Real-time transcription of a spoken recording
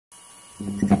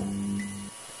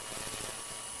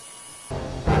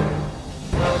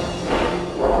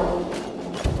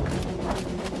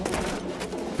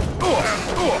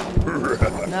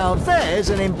Now there's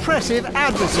an impressive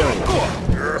adversary.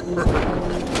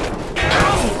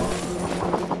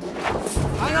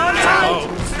 Hang on tight.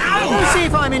 Let's see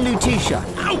if I'm in Lutetia.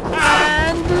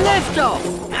 And lift off.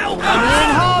 Coming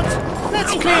in hot.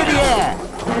 Let's clear the air.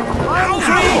 1,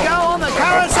 3, go on the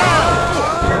carousel.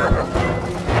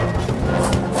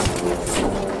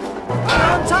 Hang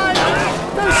on tight.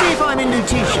 Let's see if I'm in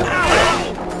Lutetia.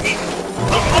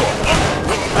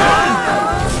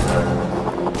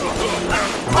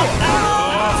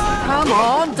 Come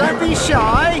on, don't be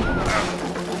shy.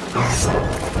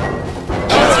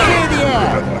 Let's clear the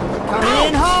air. Coming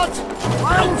in hot.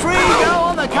 1, 3, go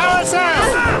on the carousel.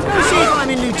 Go see if I'm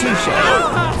in Lutetia.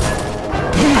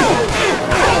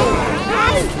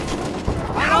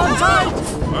 Hang on tight.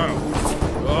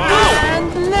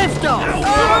 And lift off.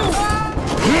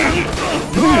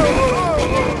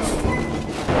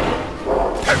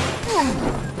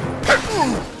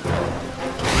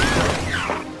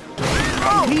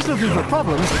 Oh, he's looking for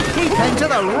problems. He came to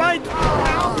the right.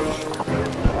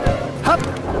 Hup.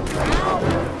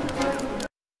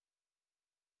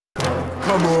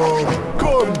 Come on,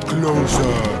 come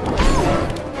closer.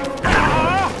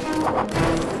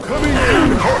 Coming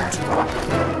in hot.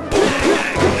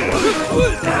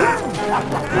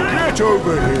 Get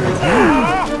over here.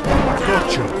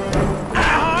 Gotcha.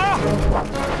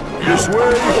 This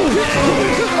way.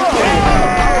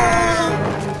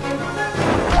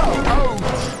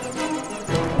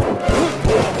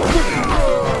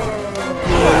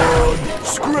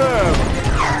 Scrap!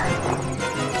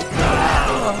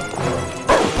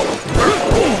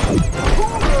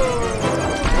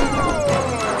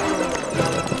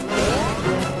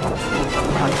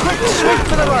 A quick sweep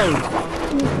for the road.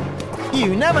 You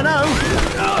never know.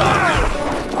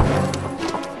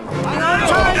 Hang on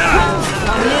tight.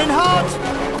 Coming in hot.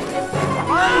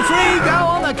 1, 3, go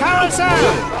on the carousel.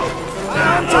 Hang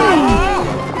on tight.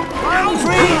 1, 3,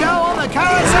 go on the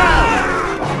carousel.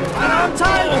 Hang on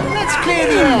tight. Let's clear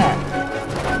the air.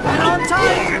 Hang on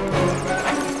tight.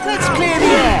 Let's clear the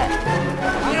air.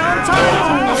 Hang on tight.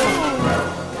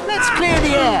 Let's clear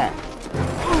the air.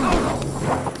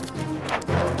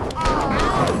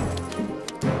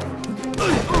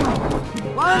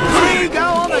 1, 3, go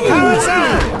on the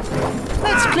carousel.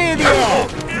 Let's clear the air.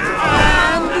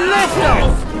 And lift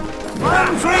off.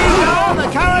 1, 3, go on the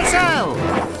carousel.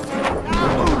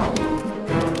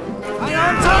 Hang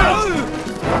on tight.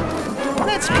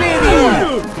 Let's clear the air.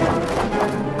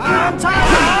 Hang on tight.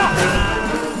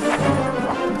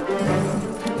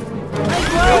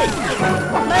 Make way.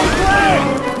 Make way.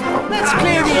 Let's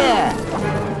clear the air.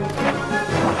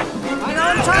 Hang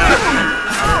on tight.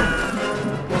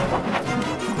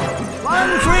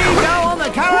 1, 3, go on the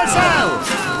carousel.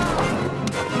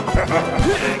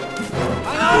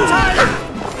 Hang on tight.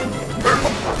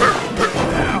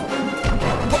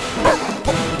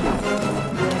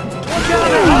 Watch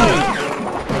out ahead.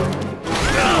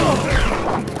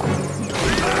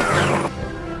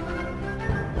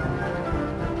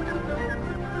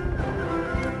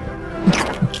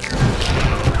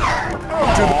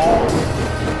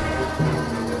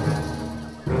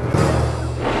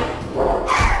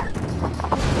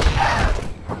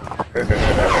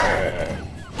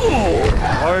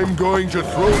 I'm going to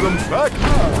throw them back.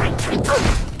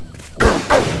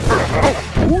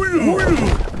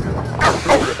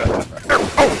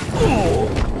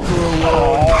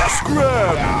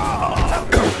 Scrap!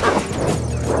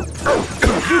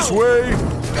 This way!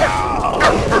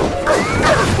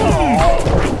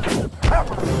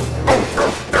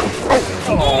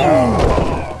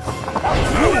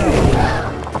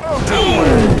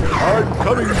 I'm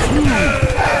coming through!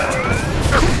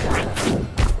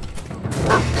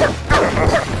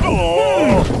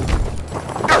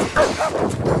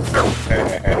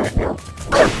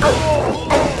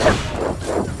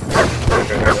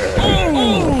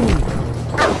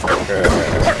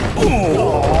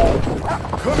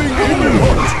 Coming in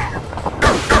hot!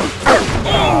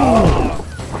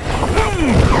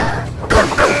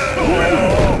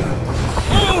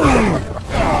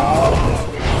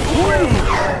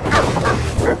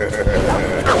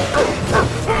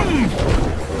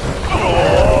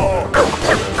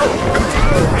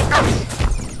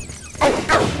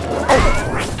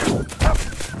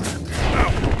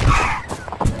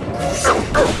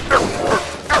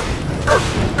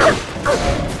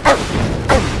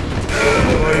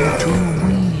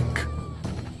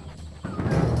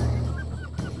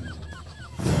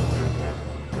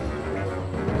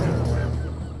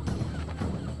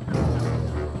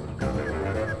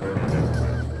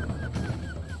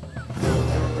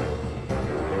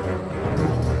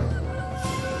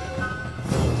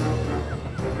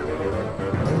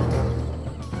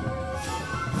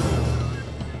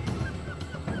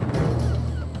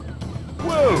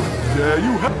 There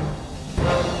you have.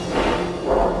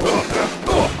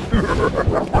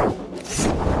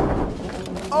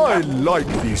 I like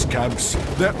these camps.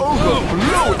 They're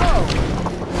overflowing.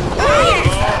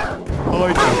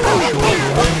 I think I'll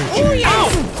show you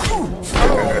energy.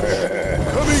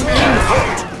 Coming in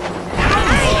hot.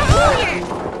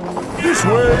 This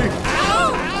way.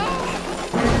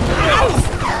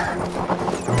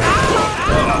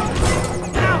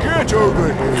 Get over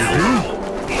here, you.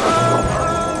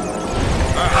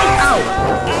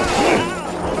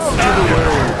 Out of the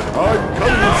way. I'm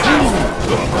coming through.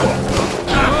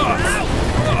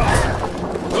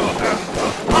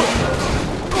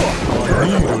 I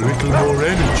need a little more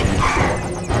energy.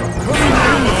 Coming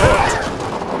in hot.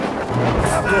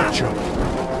 Gotcha.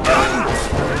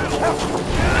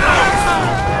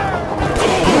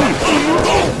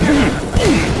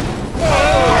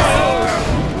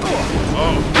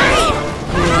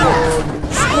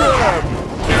 Scram!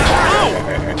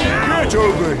 Get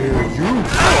over here, you!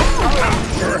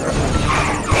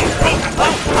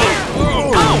 Oh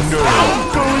no!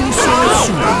 Going so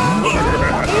soon!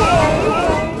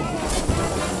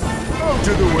 Out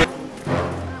of the way!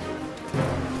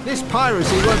 This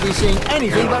piracy won't be seeing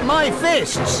anything but my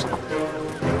fists!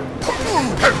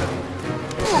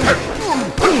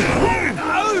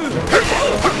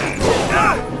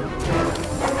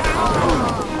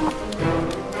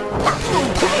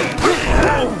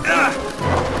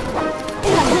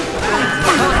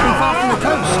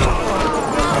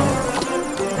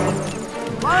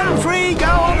 One free go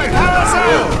on the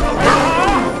carousel!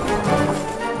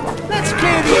 Let's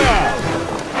clear the air!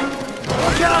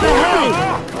 Look out ahead!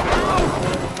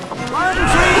 One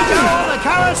free go on the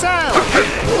carousel!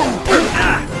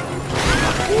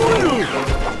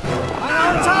 Hang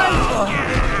on tight!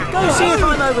 Go see if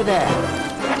I'm over there!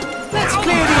 Let's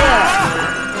clear the air!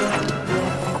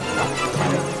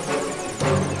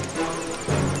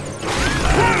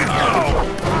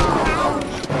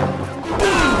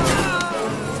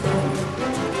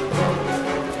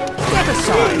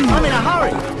 I'm in a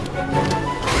hurry!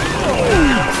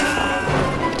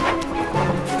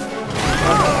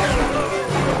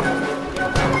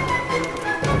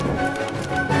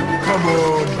 Come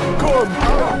on! Come!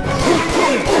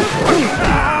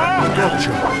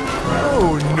 Gotcha!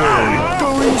 Oh no!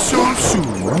 Going so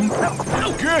soon?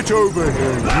 Get over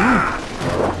here, you!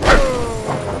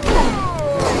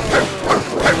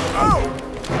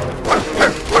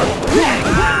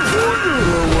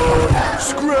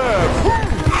 Scrap!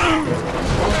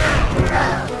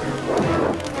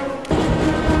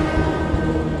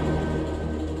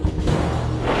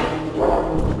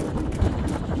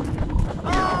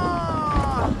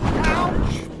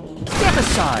 Step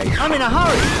aside! I'm in a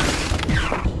hurry!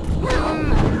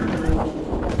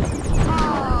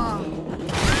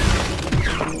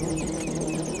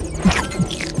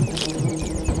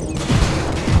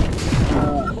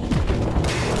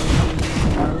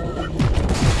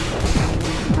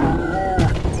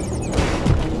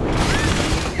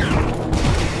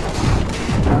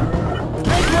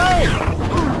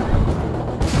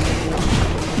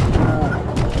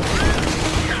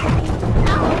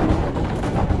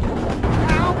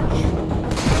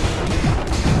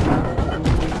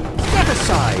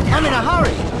 I'm in a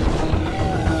hurry!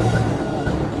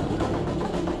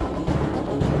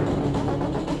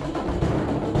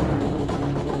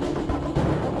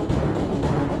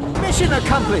 Mission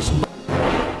accomplished!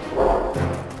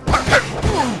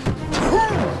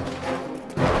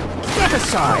 Step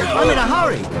aside! I'm in a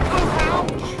hurry!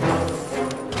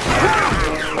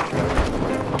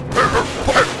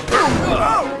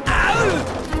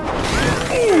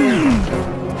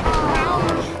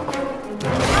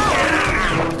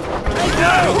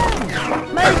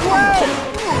 Make way!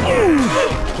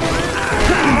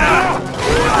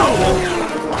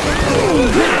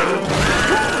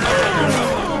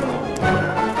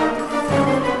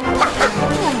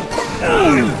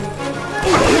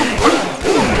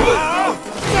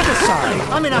 Step aside!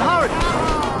 I'm in a hurry!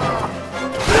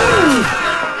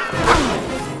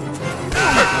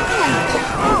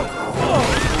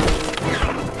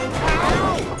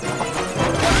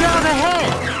 Look out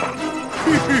ahead!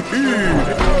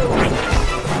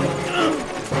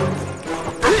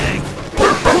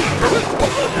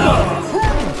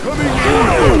 Coming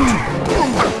in!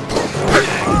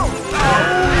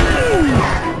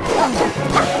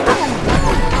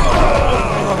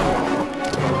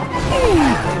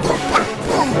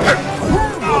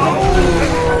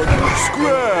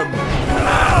 Scram!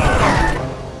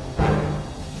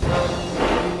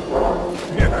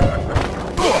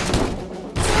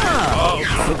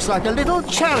 Looks like a little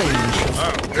challenge.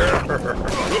 Watch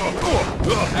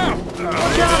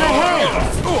out ahead!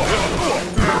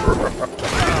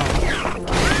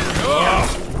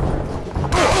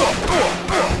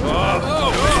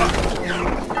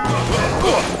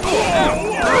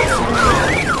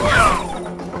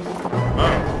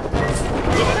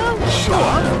 Don't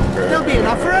shove. There'll be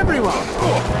enough for everyone.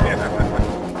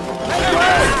 Make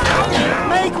way!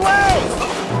 Make way!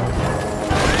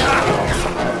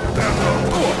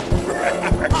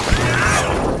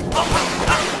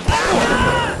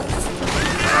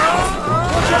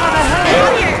 Watch out ahead!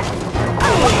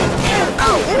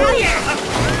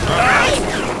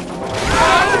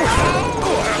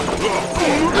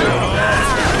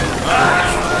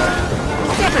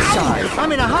 Step aside,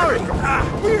 I'm in a hurry.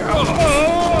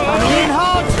 Coming in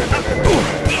hot.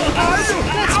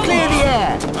 Let's clear the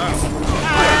air.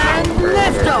 And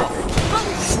lift off.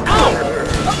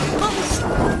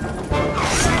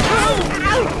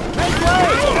 Make way!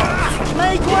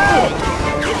 Make way!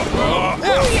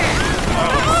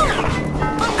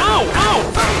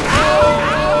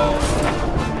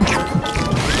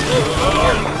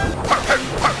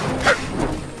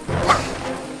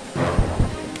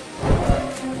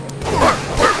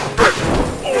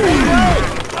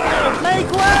 Make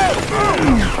way!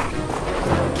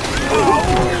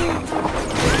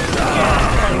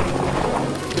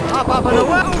 Up, up and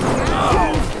away!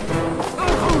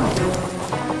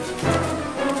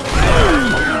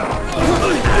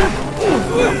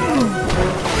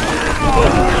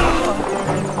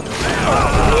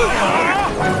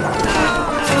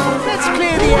 Let's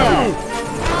clear the air!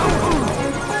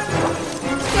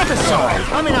 Step aside,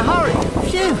 I'm in a hurry.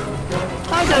 Phew!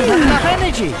 I don't have enough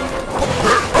energy.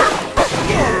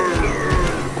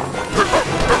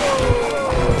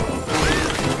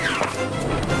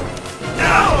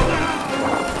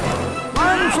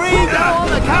 One free go on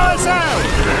the carousel!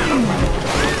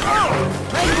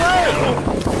 Make way!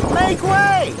 Make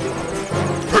way!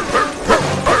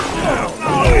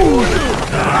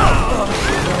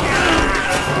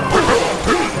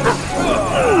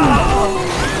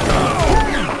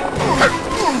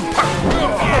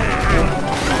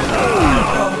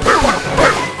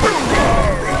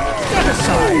 Step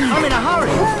aside! I'm in a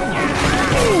hurry!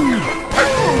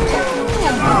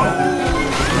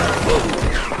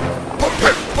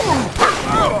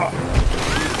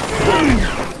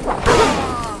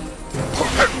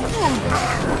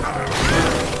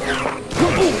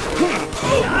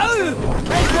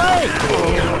 Make way!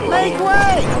 Make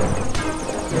way!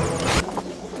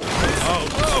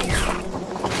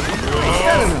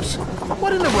 Heavens!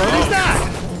 What in the world is that?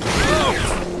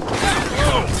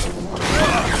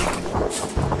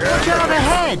 Watch out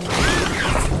ahead!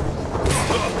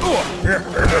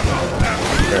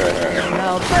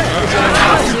 Now there is an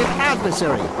impressive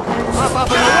adversary. Up,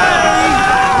 up and away!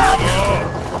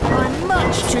 I'm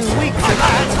much too weak for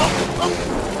that.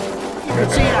 You can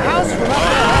see a house from up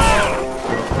there.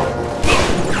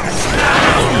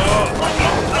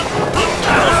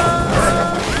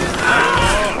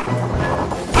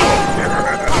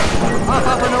 Up,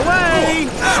 up and away!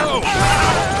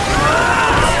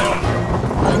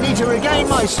 I need to regain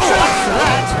my strength for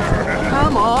that.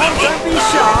 Come on, don't be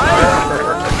shy.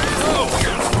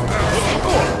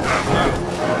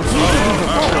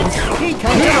 He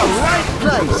came to the right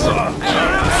place.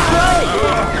 Great!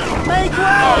 Make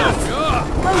way!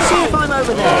 Let's see if I'm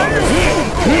over there.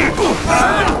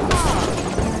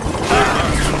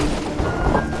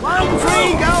 One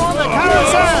free go on the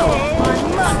carousel. I'm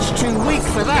much too weak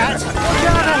for that. Watch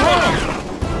out ahead.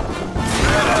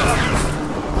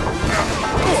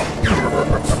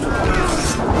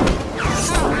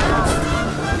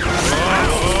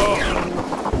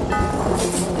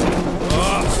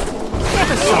 Step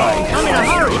aside. I'm in a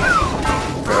hurry.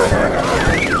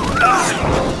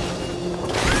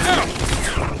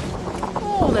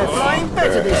 Oh, they're flying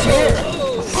better this year.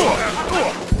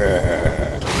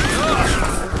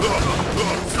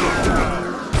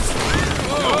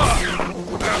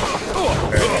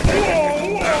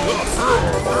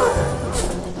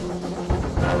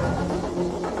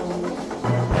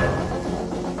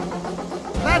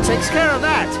 That takes care of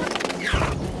that.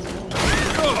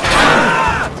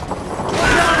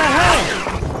 Watch out ahead.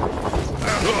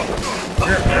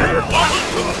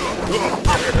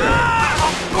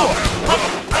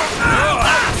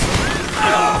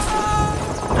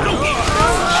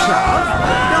 Shove.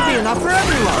 There'll be enough for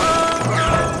everyone.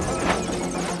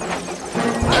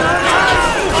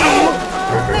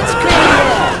 Let's clear the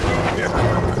air.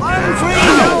 One free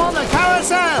go on the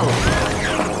carousel.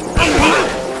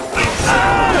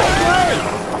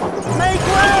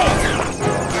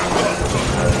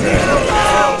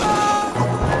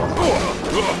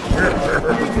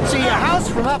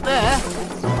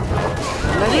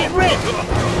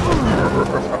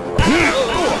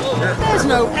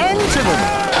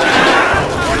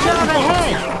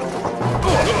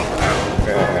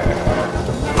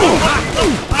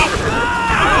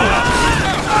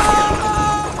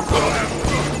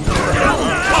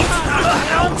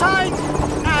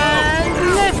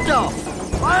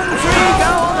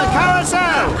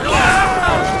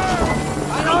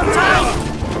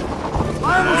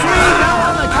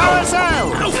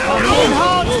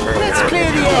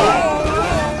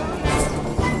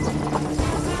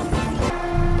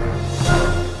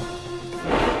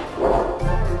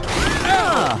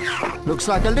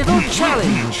 like a little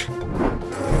challenge.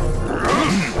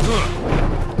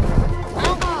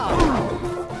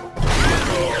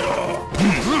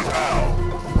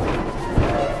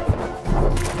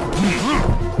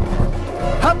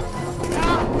 Hup!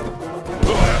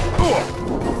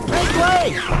 Make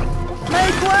way!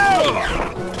 Make way!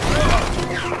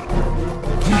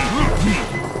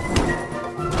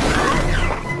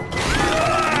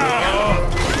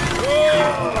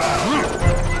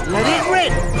 Let it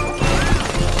rip!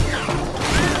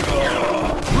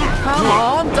 Come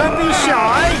on, don't be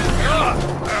shy!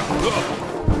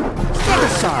 Step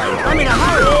aside, I'm in a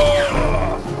hurry!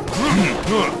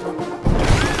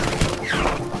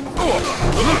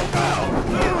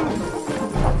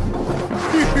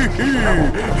 Here,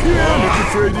 little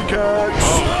fraidy cats!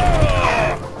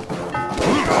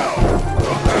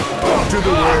 Out of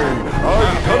the way!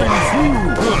 I'm coming through!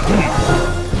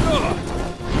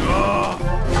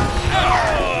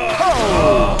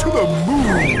 Oh, to the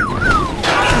moon!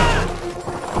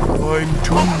 I'm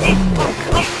too weak!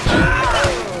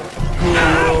 Go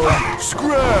on,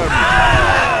 scram!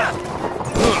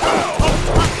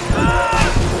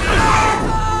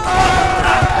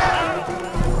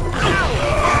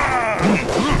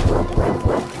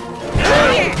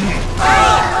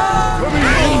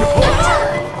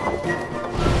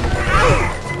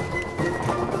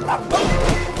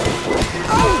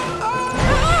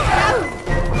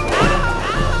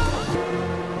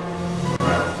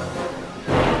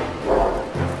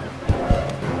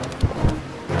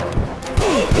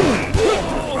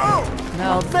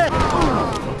 Now that...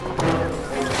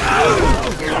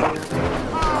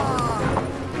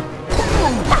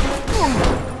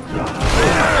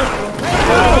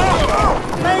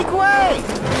 Make way!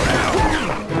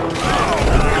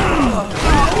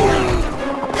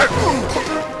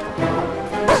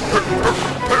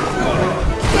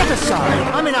 Step aside,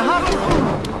 I'm in a hurry.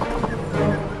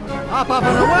 Up, up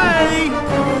and away!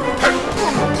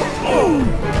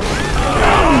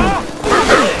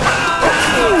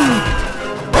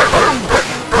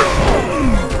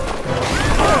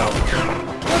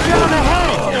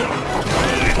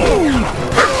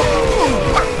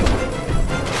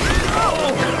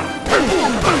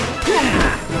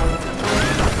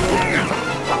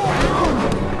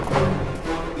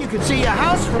 You can see your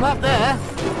house from up there.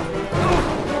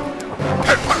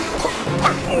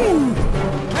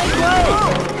 Make way!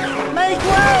 Make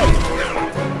way!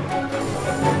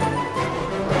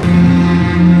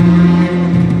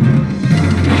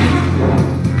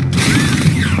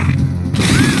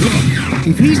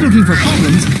 If he's looking for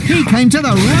problems, he came to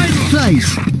the right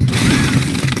place.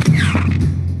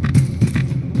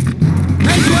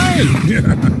 Make way!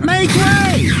 Make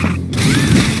way!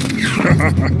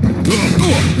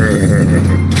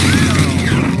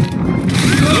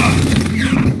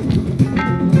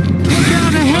 Look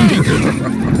out ahead!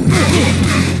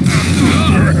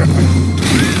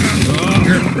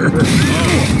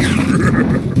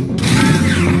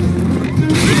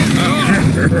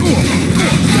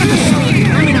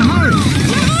 I'm in a hurry!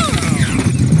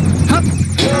 Hup!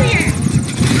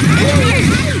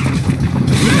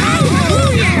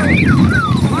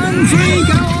 One free,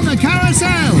 go on the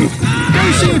carousel! Go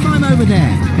see if I'm over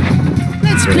there.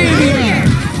 Let's clear the air.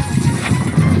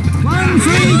 One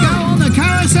free, go on the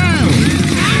carousel!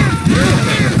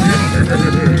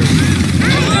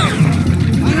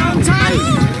 Hang on tight!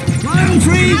 One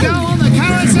free, go on the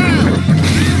carousel!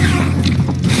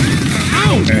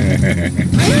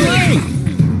 Make way!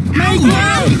 Make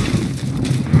way!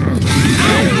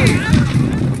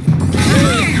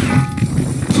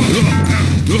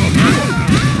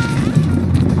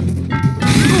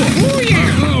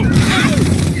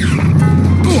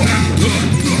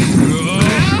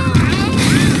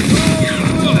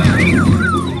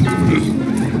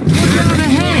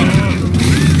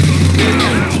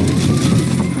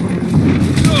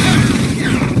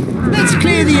 Let's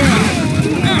clear the air!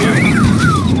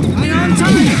 Hang on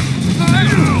tight!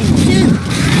 Phew!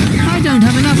 I don't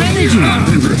have enough energy!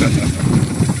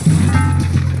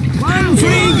 One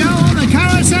free, go on the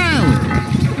carousel!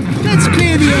 Let's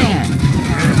clear the air!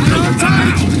 Hang on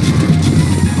tight!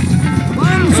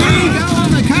 One free, go on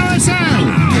the carousel!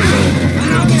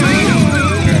 Hang on tight!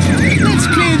 Let's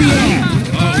clear the air!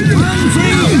 One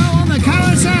free, go on the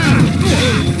carousel!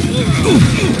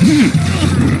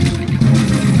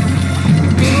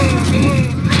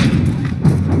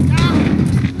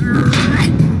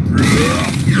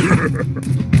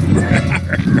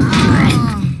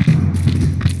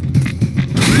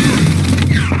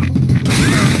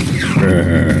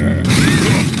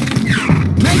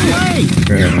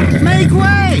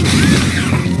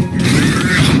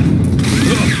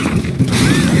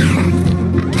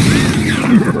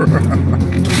 I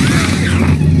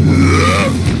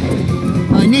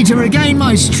need to regain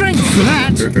my strength for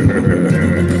that.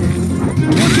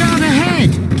 Watch out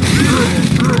ahead.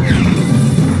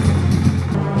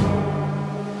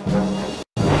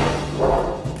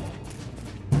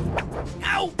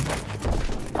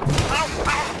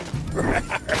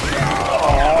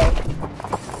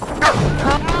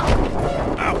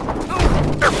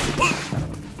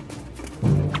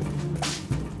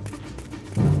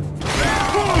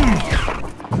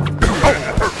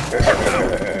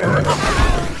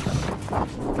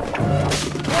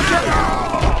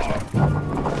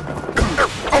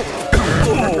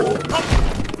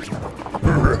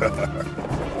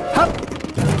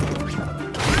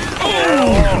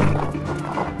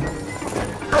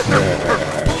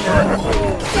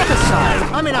 Step aside,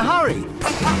 I'm in a hurry.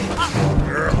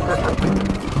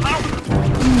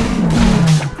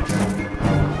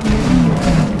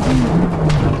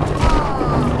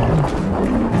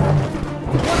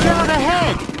 Watch out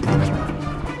ahead.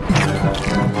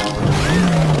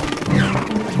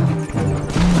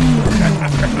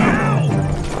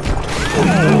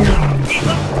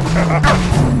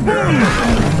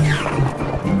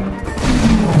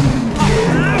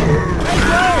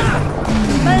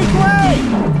 Make way!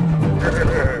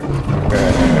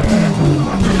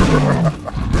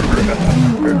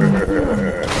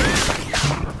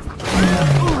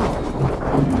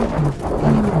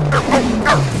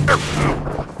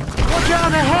 Watch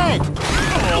out ahead!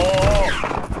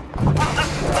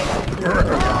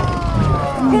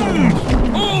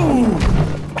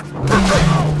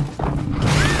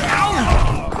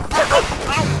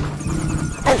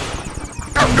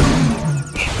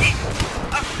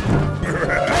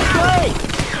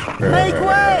 Make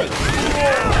way!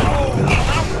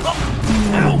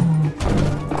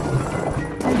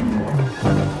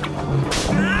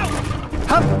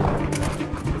 Hup!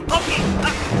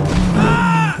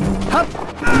 Hup!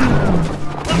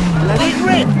 Let it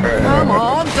rip! Come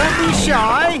on, don't be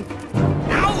shy!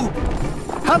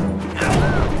 Hup!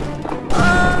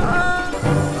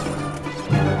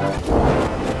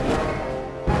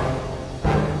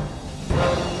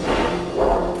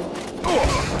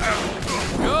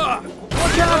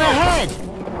 Watch out ahead!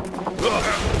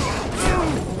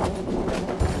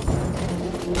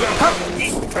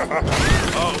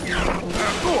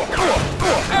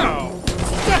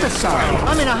 Step aside!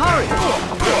 I'm in a hurry!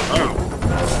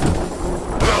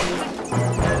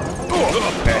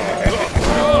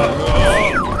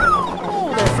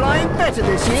 Oh, they're flying better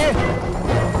this year!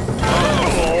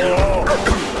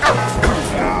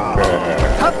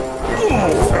 Hup!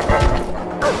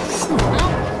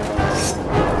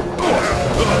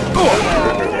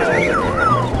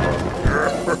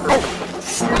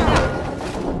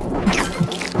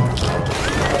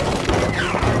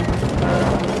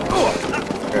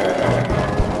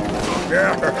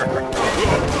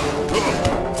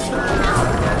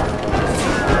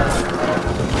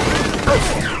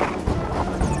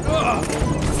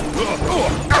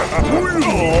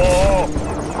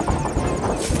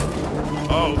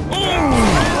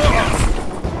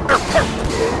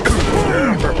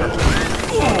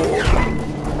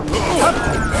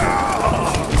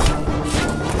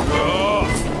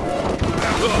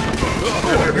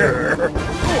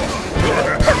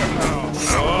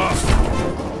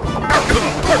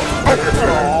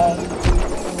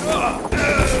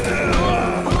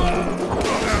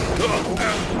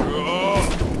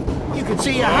 You can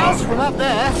see your house from up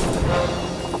there.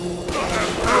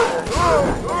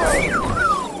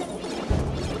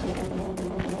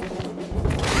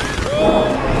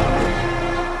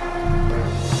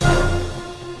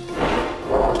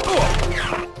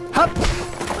 Hup!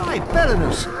 Hi,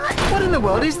 Belinus. What in the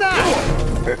world is that?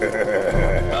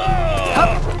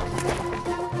 Hup!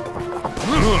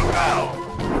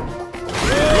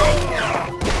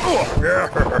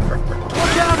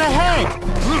 Watch out ahead!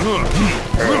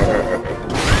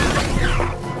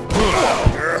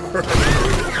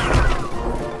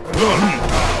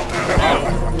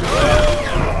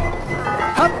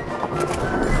 Hup!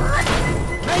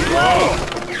 Make way!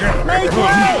 Make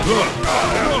way!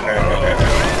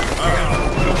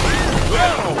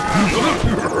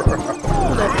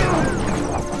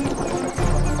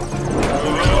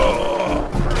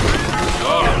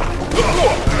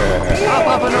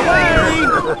 Up and away!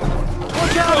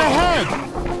 Watch out ahead!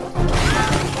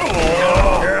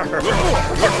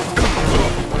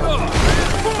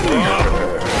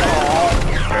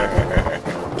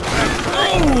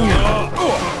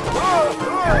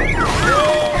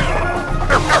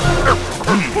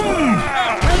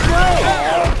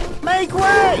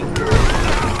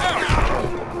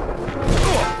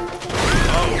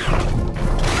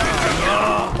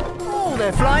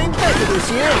 they're flying better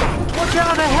this year. Watch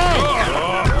out ahead.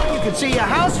 You can see your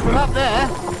house from up there.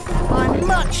 I'm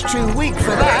much too weak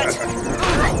for that.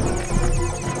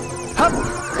 Hup!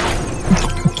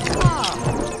 Ah,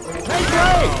 make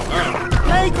way!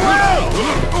 Make way!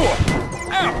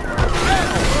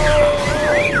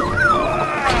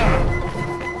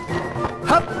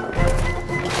 Hup!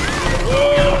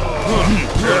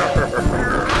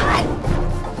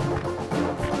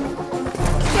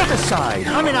 Step aside,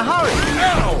 I'm in a hurry.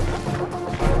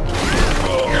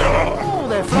 Oh,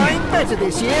 they're flying better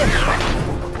this year.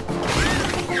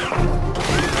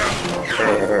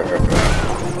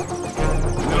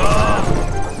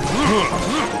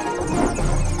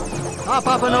 Up,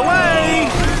 up and away!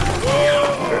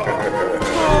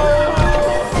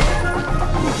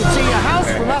 You can see your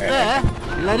house from up there.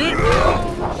 Let it go.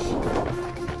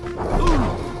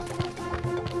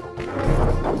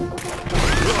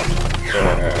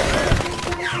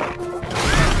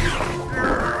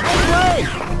 Make way!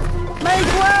 Make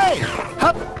way!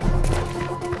 Hup!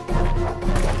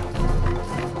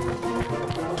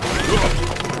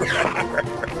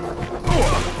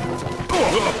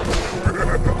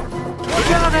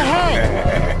 Watch out ahead!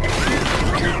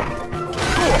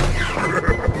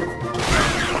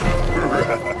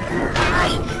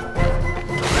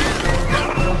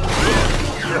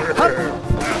 Hup!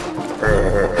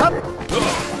 Hup!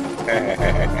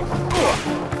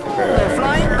 They're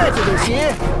flying better this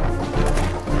year.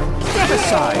 Step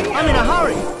aside, I'm in a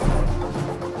hurry.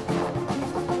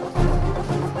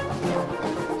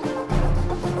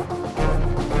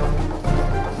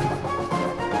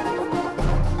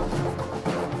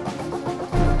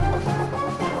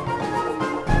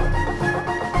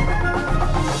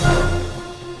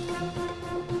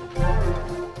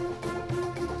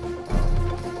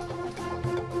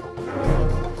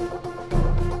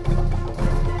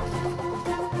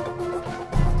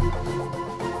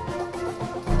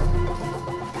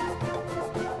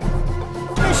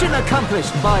 Mission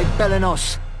accomplished by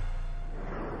Belenos.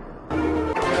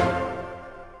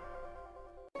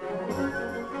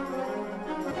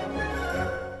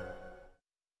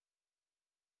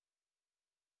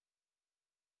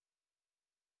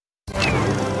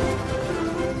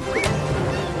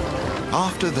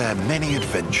 After their many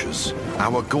adventures,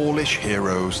 our Gaulish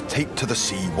heroes take to the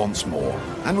sea once more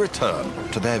and return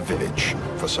to their village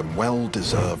for some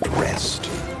well-deserved rest.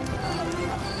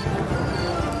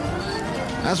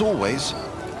 As always,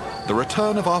 the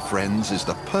return of our friends is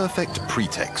the perfect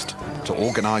pretext to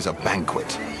organize a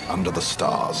banquet under the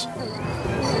stars.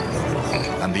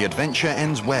 And the adventure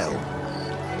ends well,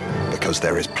 because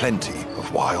there is plenty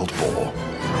of wild boar.